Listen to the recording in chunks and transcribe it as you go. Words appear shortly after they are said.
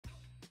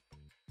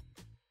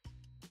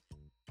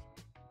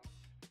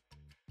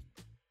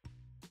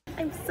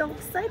I'm so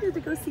excited to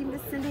go see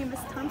Miss Cindy and Miss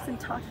Thompson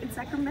talk in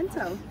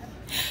Sacramento.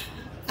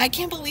 I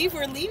can't believe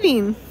we're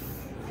leaving.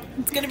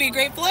 It's gonna be a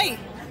great flight.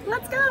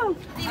 Let's go.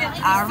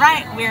 All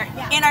right, we're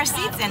in our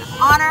seats and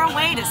on our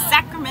way to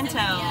Sacramento.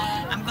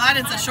 I'm glad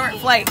it's a short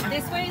flight.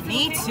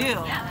 Me too.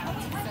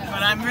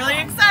 But I'm really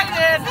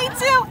excited. Me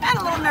too, and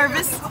a little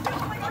nervous.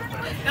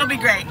 It'll be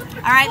great.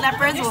 All right,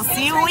 leopards, we'll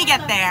see you when we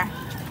get there.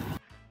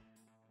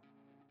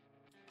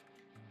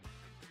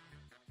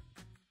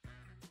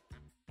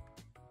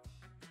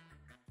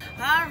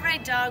 All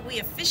right, dog, we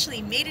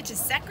officially made it to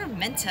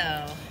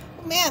Sacramento.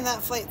 Man,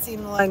 that flight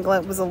seemed like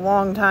it was a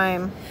long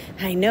time.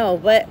 I know,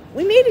 but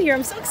we made it here.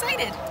 I'm so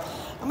excited.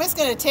 I'm just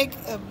gonna take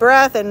a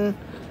breath and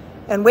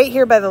wait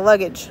here by the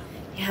luggage.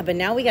 Yeah, but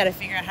now we got to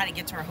figure out how to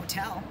get to our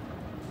hotel.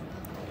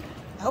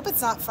 I hope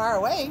it's not far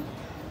away.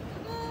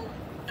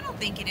 I don't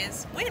think it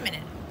is. Wait a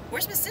minute.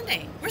 Where's Miss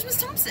Cindy? Where's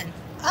Miss Thompson?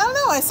 I don't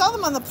know. I saw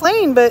them on the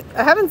plane, but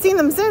I haven't seen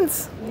them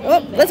since.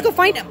 Well, let's go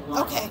find them.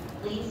 Okay.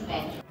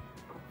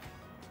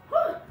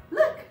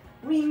 Look,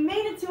 we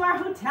made it to our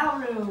hotel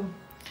room.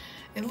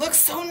 It looks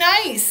so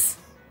nice.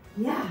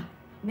 Yeah,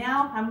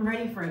 now I'm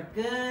ready for a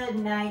good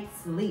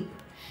night's sleep.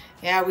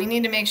 Yeah, we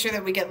need to make sure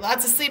that we get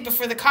lots of sleep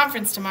before the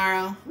conference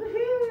tomorrow.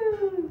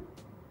 Woohoo!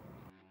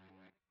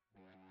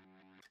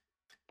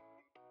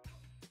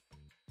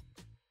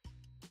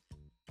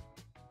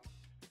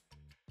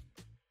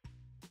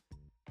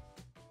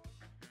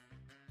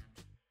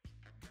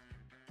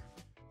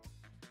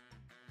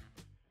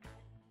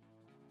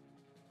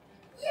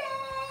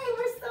 Yay!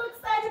 We're so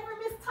excited for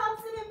Miss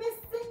Thompson and Miss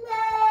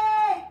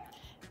Cindy!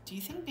 Do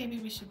you think maybe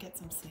we should get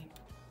some sleep?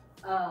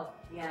 Oh,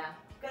 yeah.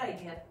 Good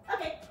idea.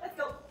 Okay, let's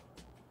go.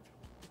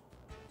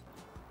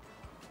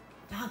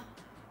 Dog,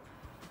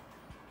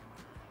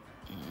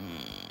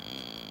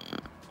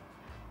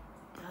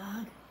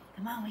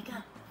 come on, wake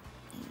up.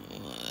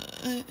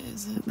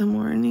 Is it the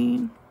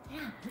morning?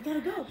 Yeah, we gotta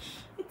go.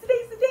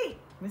 Today's the date.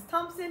 Miss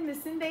Thompson,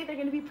 Miss Cindy, they're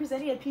gonna be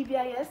presenting at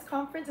PBIS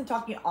conference and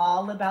talking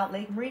all about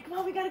Lake Marie. Come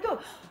on, we gotta go.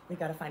 We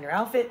gotta find her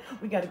outfit.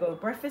 We gotta go to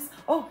breakfast.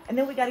 Oh, and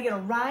then we gotta get a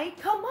ride.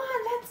 Come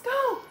on, let's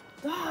go.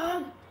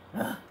 Dog.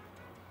 Ugh.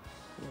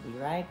 We'll be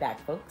right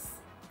back, folks.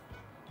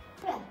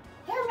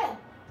 Cameraman,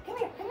 come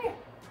here, come here.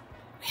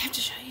 We have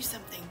to show you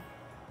something.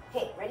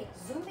 Okay, ready?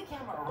 Zoom the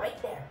camera right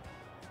there.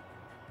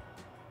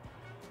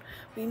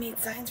 We made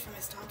signs for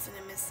Miss Thompson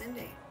and Miss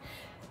Cindy.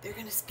 They're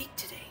gonna speak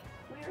today.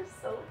 We are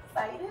so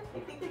excited. I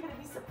think they're gonna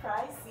be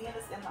surprised seeing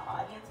us in the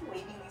audience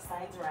waving these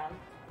signs around.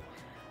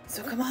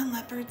 So come on,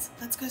 leopards.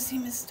 Let's go see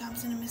Miss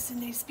Thompson and Miss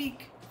Cindy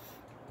speak.